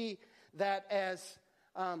also see that as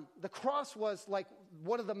the cross was like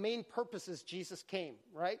one of the main purposes Jesus came,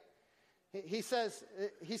 right? He says,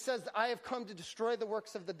 I have come to destroy the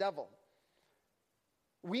works of the devil.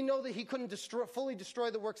 We know that he couldn't fully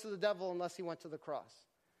destroy the works of the devil unless he went to the cross.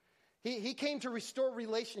 He came to restore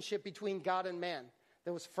relationship between God and man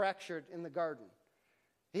that was fractured in the garden.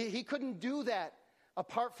 He couldn't do that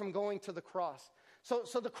apart from going to the cross.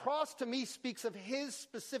 So the cross to me speaks of his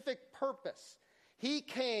specific purpose. He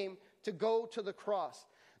came to go to the cross.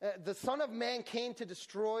 The Son of Man came to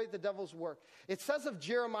destroy the devil's work. It says of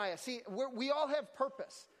Jeremiah, see, we all have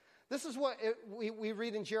purpose. This is what we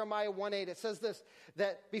read in Jeremiah 1:8. It says this,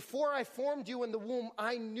 that before I formed you in the womb,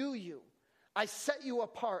 I knew you. I set you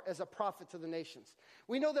apart as a prophet to the nations.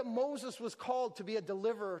 We know that Moses was called to be a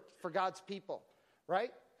deliverer for God's people,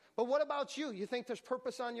 right? But what about you? You think there's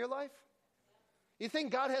purpose on your life? You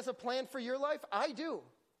think God has a plan for your life? I do.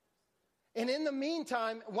 And in the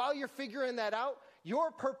meantime, while you're figuring that out,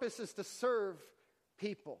 your purpose is to serve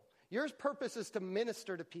people. Your purpose is to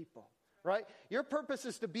minister to people, right? Your purpose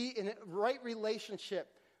is to be in a right relationship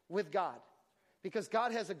with God because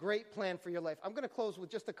God has a great plan for your life. I'm going to close with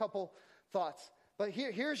just a couple thoughts. But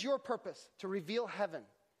here's your purpose, to reveal heaven.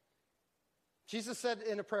 Jesus said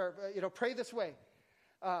in a prayer, pray this way.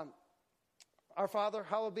 Our Father,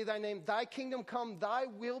 hallowed be thy name. Thy kingdom come, thy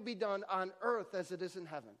will be done on earth as it is in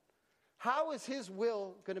heaven. How is his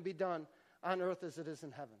will going to be done on earth as it is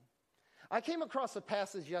in heaven? I came across a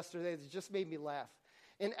passage yesterday that just made me laugh.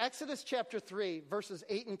 In Exodus chapter 3, verses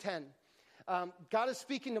 8 and 10, God is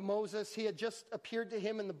speaking to Moses. He had just appeared to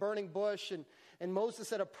him in the burning bush, and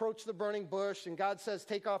Moses had approached the burning bush, and God says,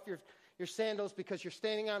 take off your sandals because you're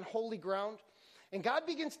standing on holy ground. And God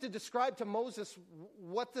begins to describe to Moses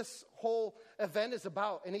what this whole event is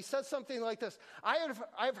about. And he says something like this,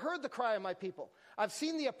 I've heard the cry of my people. I've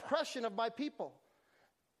seen the oppression of my people.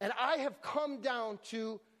 And I have come down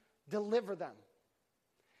to deliver them.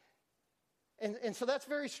 And so that's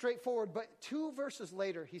very straightforward. But 2 verses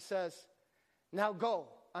later, he says, now go,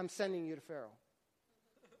 I'm sending you to Pharaoh.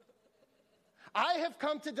 I have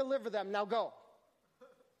come to deliver them, now go.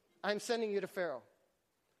 I'm sending you to Pharaoh.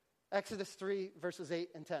 Exodus 3, verses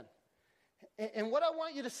 8 and 10. And what I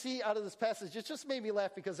want you to see out of this passage, it just made me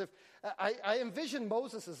laugh because if I envision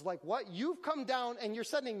Moses as like, what? You've come down and you're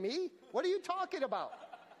sending me? What are you talking about?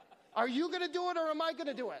 Are you going to do it or am I going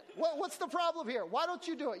to do it? What's the problem here? Why don't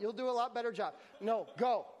you do it? You'll do a lot better job. No,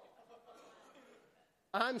 go.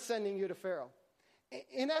 I'm sending you to Pharaoh.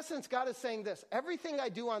 In essence, God is saying this, everything I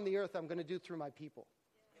do on the earth, I'm going to do through my people.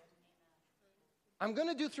 I'm going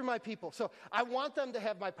to do through my people. So I want them to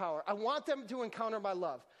have my power. I want them to encounter my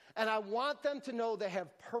love. And I want them to know they have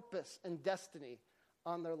purpose and destiny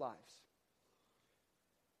on their lives.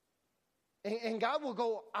 And God will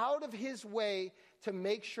go out of his way to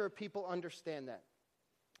make sure people understand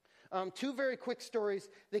that. 2 very quick stories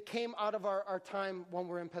that came out of our time when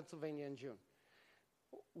we're in Pennsylvania in June.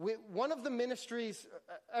 One of the ministries,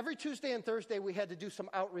 every Tuesday and Thursday, we had to do some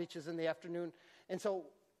outreaches in the afternoon. And so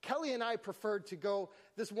Kelly and I preferred to go.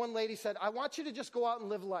 This one lady said, I want you to just go out and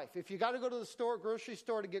live life. If you got to go to the grocery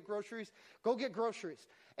store to get groceries, go get groceries.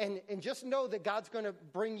 And just know that God's going to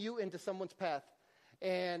bring you into someone's path.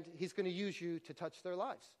 And he's going to use you to touch their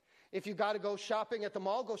lives. If you got to go shopping at the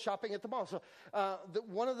mall, go shopping at the mall. So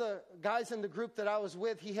one of the guys in the group that I was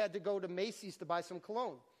with, he had to go to Macy's to buy some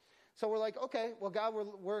cologne. So we're like, okay, well, God,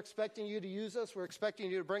 we're expecting you to use us. We're expecting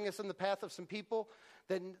you to bring us in the path of some people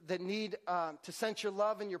that need to sense your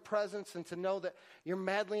love and your presence and to know that you're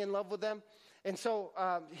madly in love with them. And so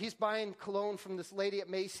he's buying cologne from this lady at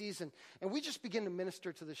Macy's, and we just begin to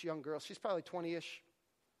minister to this young girl. She's probably 20-ish.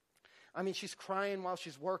 I mean, she's crying while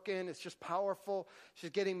she's working. It's just powerful. She's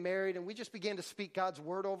getting married, and we just began to speak God's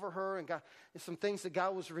word over her and some things that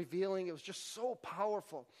God was revealing. It was just so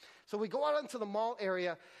powerful. So we go out into the mall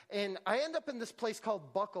area, and I end up in this place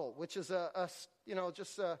called Buckle, which is a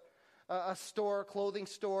store, clothing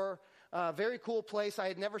store, very cool place. I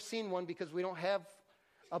had never seen one because we don't have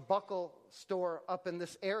a Buckle store up in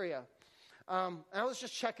this area. And I was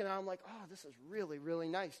just checking out. I'm like, oh, this is really, really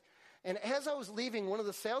nice. And as I was leaving, one of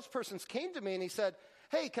the salespersons came to me and he said,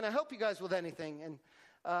 hey, can I help you guys with anything? And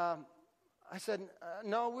I said,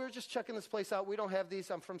 no, we're just checking this place out. We don't have these.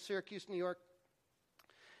 I'm from Syracuse, New York.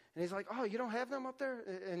 And he's like, oh, you don't have them up there?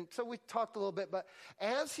 And so we talked a little bit. But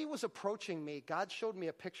as he was approaching me, God showed me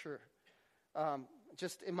a picture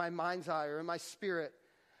just in my mind's eye or in my spirit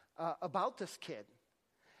about this kid.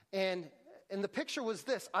 And the picture was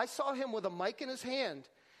this. I saw him with a mic in his hand,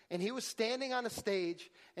 and he was standing on a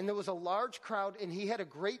stage, and there was a large crowd, and he had a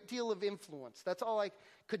great deal of influence. That's all I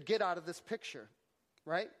could get out of this picture,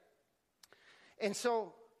 right? And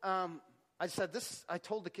so I said this. I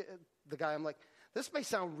told the guy, I'm like, this may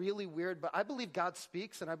sound really weird, but I believe God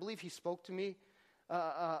speaks, and I believe he spoke to me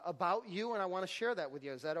about you, and I want to share that with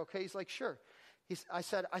you. Is that okay? He's like, sure. I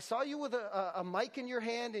said, I saw you with a mic in your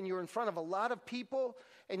hand, and you were in front of a lot of people,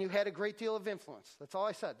 and you had a great deal of influence. That's all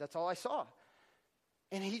I said. That's all I saw.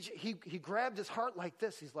 And he grabbed his heart like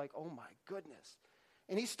this. He's like, oh, my goodness.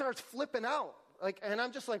 And he starts flipping out. And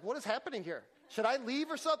I'm just like, what is happening here? Should I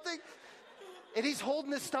leave or something? And he's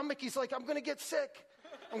holding his stomach. He's like, I'm going to get sick.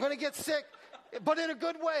 I'm going to get sick, but in a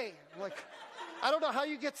good way. I'm like, I don't know how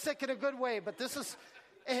you get sick in a good way, but this is...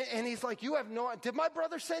 And he's like, you have no... Did my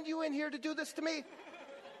brother send you in here to do this to me?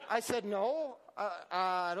 I said, no,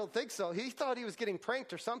 I don't think so. He thought he was getting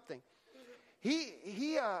pranked or something.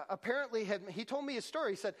 He apparently he told me his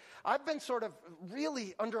story. He said, I've been sort of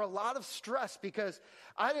really under a lot of stress because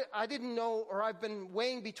I didn't know, or I've been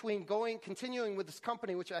weighing between continuing with this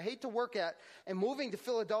company, which I hate to work at, and moving to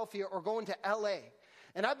Philadelphia or going to L.A.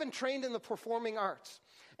 And I've been trained in the performing arts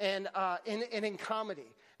and in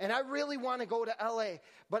comedy. And I really want to go to L.A.,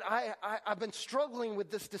 but I've been struggling with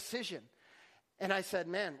this decision. And I said,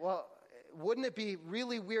 man, well, wouldn't it be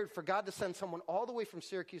really weird for God to send someone all the way from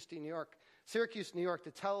Syracuse, New York,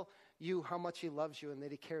 to tell you how much he loves you and that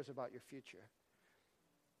he cares about your future?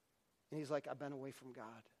 And he's like, I've been away from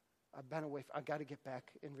God. I've got to get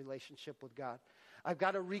back in relationship with God. I've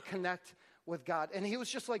got to reconnect with God. And he was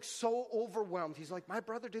just like so overwhelmed. He's like, my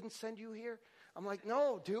brother didn't send you here? I'm like,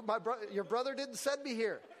 no, dude, your brother didn't send me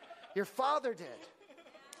here. Your father did.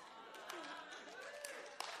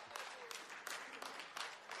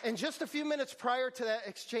 And just a few minutes prior to that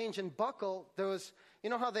exchange in Buckle, there was, you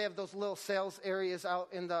know how they have those little sales areas out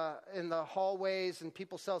in the hallways, and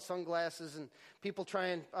people sell sunglasses, and people try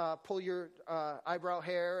and pull your eyebrow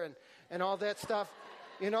hair and all that stuff,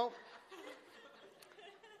 you know?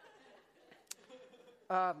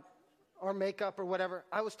 Or makeup or whatever.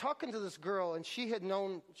 I was talking to this girl, and she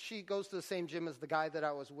goes to the same gym as the guy that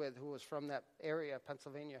I was with, who was from that area,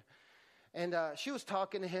 Pennsylvania. And she was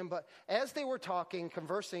talking to him, but as they were talking,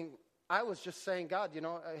 conversing, I was just saying, God,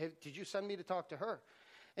 hey, did you send me to talk to her?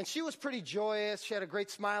 And she was pretty joyous. She had a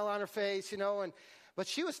great smile on her face, but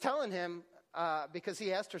she was telling him, because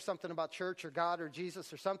he asked her something about church or God or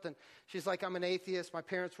Jesus or something. She's like, I'm an atheist. My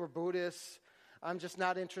parents were Buddhists. I'm just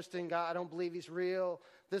not interested in God. I don't believe he's real.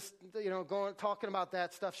 Talking about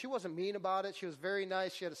that stuff. She wasn't mean about it. She was very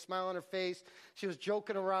nice. She had a smile on her face. She was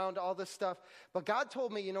joking around, all this stuff. But God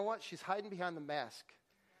told me, you know what? She's hiding behind the mask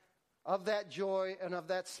of that joy and of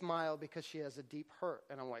that smile because she has a deep hurt.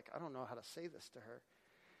 And I'm like, I don't know how to say this to her.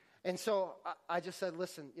 And so I just said,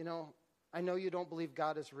 listen, I know you don't believe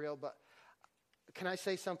God is real, but can I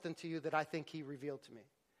say something to you that I think he revealed to me?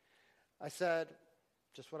 I said,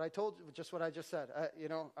 just what I just said.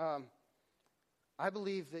 I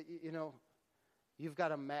believe that, you've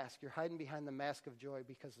got a mask. You're hiding behind the mask of joy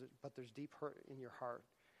but there's deep hurt in your heart.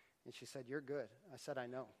 And she said, you're good. I said, I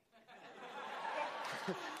know.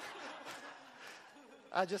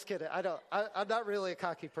 I just kidding. I'm not really a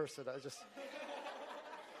cocky person.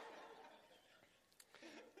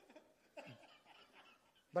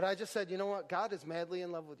 But I just said, you know what? God is madly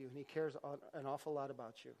in love with you, and he cares an awful lot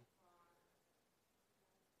about you.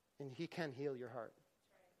 And he can heal your heart.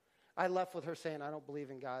 I left with her saying, I don't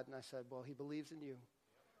believe in God. And I said, well, he believes in you,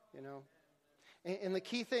 And the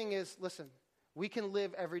key thing is, listen, we can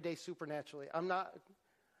live every day supernaturally. I'm not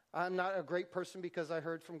a great person because I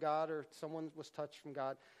heard from God or someone was touched from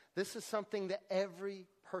God. This is something that every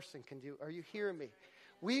person can do. Are you hearing me?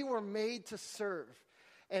 We were made to serve.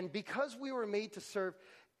 And because we were made to serve,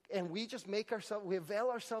 and we avail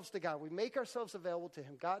ourselves to God. We make ourselves available to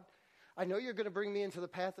him. God, I know you're going to bring me into the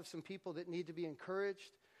path of some people that need to be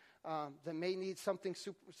encouraged, that may need some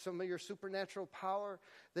of your supernatural power,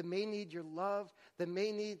 that may need your love, that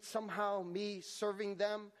may need somehow me serving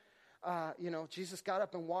them. Jesus got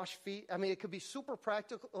up and washed feet. I mean, it could be super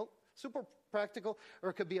practical, or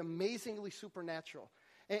it could be amazingly supernatural.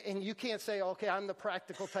 And you can't say, okay, I'm the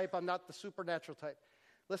practical type, I'm not the supernatural type.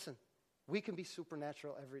 Listen, we can be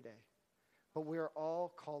supernatural every day, but we are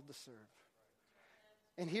all called to serve.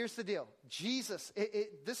 And here's the deal. Jesus,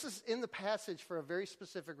 this is in the passage for a very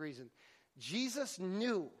specific reason. Jesus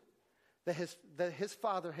knew that his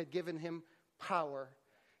Father had given him power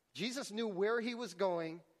Jesus knew where he was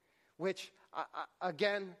going, which,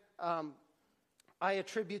 again, I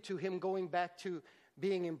attribute to him going back to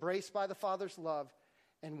being embraced by the Father's love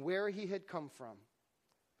and where he had come from.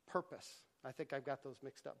 Purpose. I think I've got those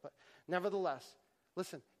mixed up. But nevertheless,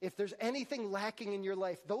 listen, if there's anything lacking in your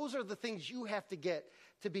life, those are the things you have to get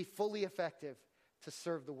to be fully effective to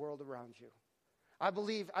serve the world around you. I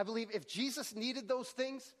believe if Jesus needed those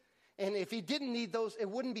things, and if he didn't need those, it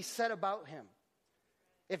wouldn't be said about him.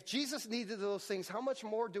 If Jesus needed those things, how much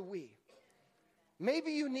more do we?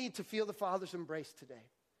 Maybe you need to feel the Father's embrace today.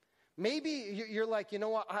 Maybe you're like, you know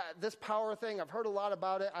what, this power thing, I've heard a lot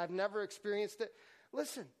about it. I've never experienced it.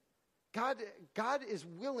 Listen, God is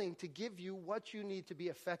willing to give you what you need to be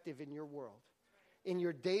effective in your world, in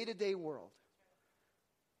your day-to-day world.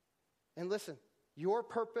 And listen, your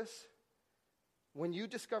purpose, when you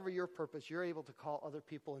discover your purpose, you're able to call other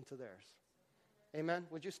people into theirs. Amen?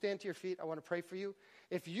 Would you stand to your feet? I want to pray for you.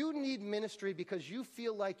 If you need ministry because you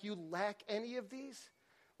feel like you lack any of these,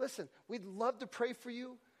 listen, we'd love to pray for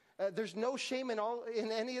you. There's no shame in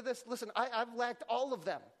any of this. Listen, I've lacked all of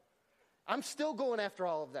them. I'm still going after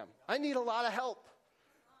all of them. I need a lot of help.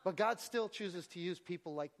 But God still chooses to use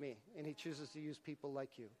people like me, and he chooses to use people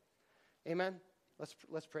like you. Amen?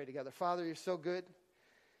 Let's pray together. Father, you're so good.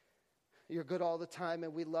 You're good all the time,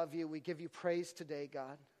 and we love you. We give you praise today,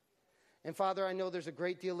 God. And Father, I know there's a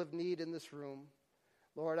great deal of need in this room.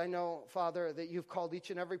 Lord, I know, Father, that you've called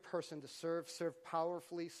each and every person to serve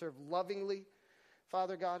powerfully, serve lovingly,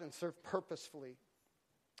 Father God, and serve purposefully.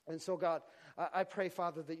 And so, God, I pray,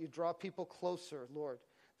 Father, that you draw people closer, Lord,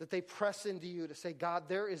 that they press into you to say, God,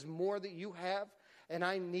 there is more that you have, and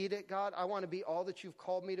I need it, God. I want to be all that you've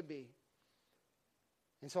called me to be.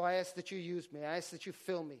 And so I ask that you use me. I ask that you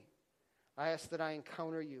fill me. I ask that I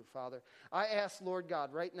encounter you, Father. I ask, Lord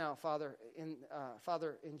God, right now, Father,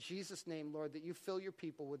 in Jesus' name, Lord, that you fill your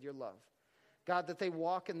people with your love. God, that they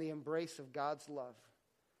walk in the embrace of God's love.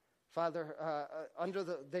 Father,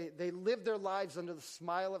 they live their lives under the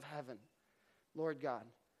smile of heaven, Lord God,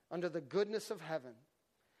 under the goodness of heaven.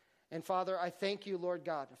 And Father, I thank you, Lord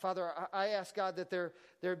God. Father, I ask, God, that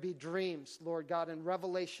there be dreams, Lord God, and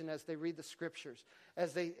revelation as they read the scriptures,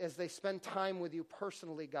 as they spend time with you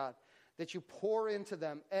personally, God, that you pour into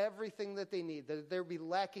them everything that they need, that there be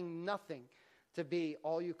lacking nothing to be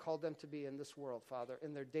all you called them to be in this world, Father,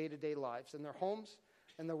 in their day-to-day lives, in their homes,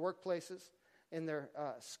 in their workplaces, in their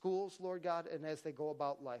schools, Lord God, and as they go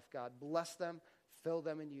about life, God. Bless them, fill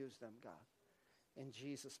them, and use them, God. In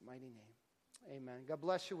Jesus' mighty name, amen. God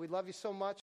bless you. We love you so much.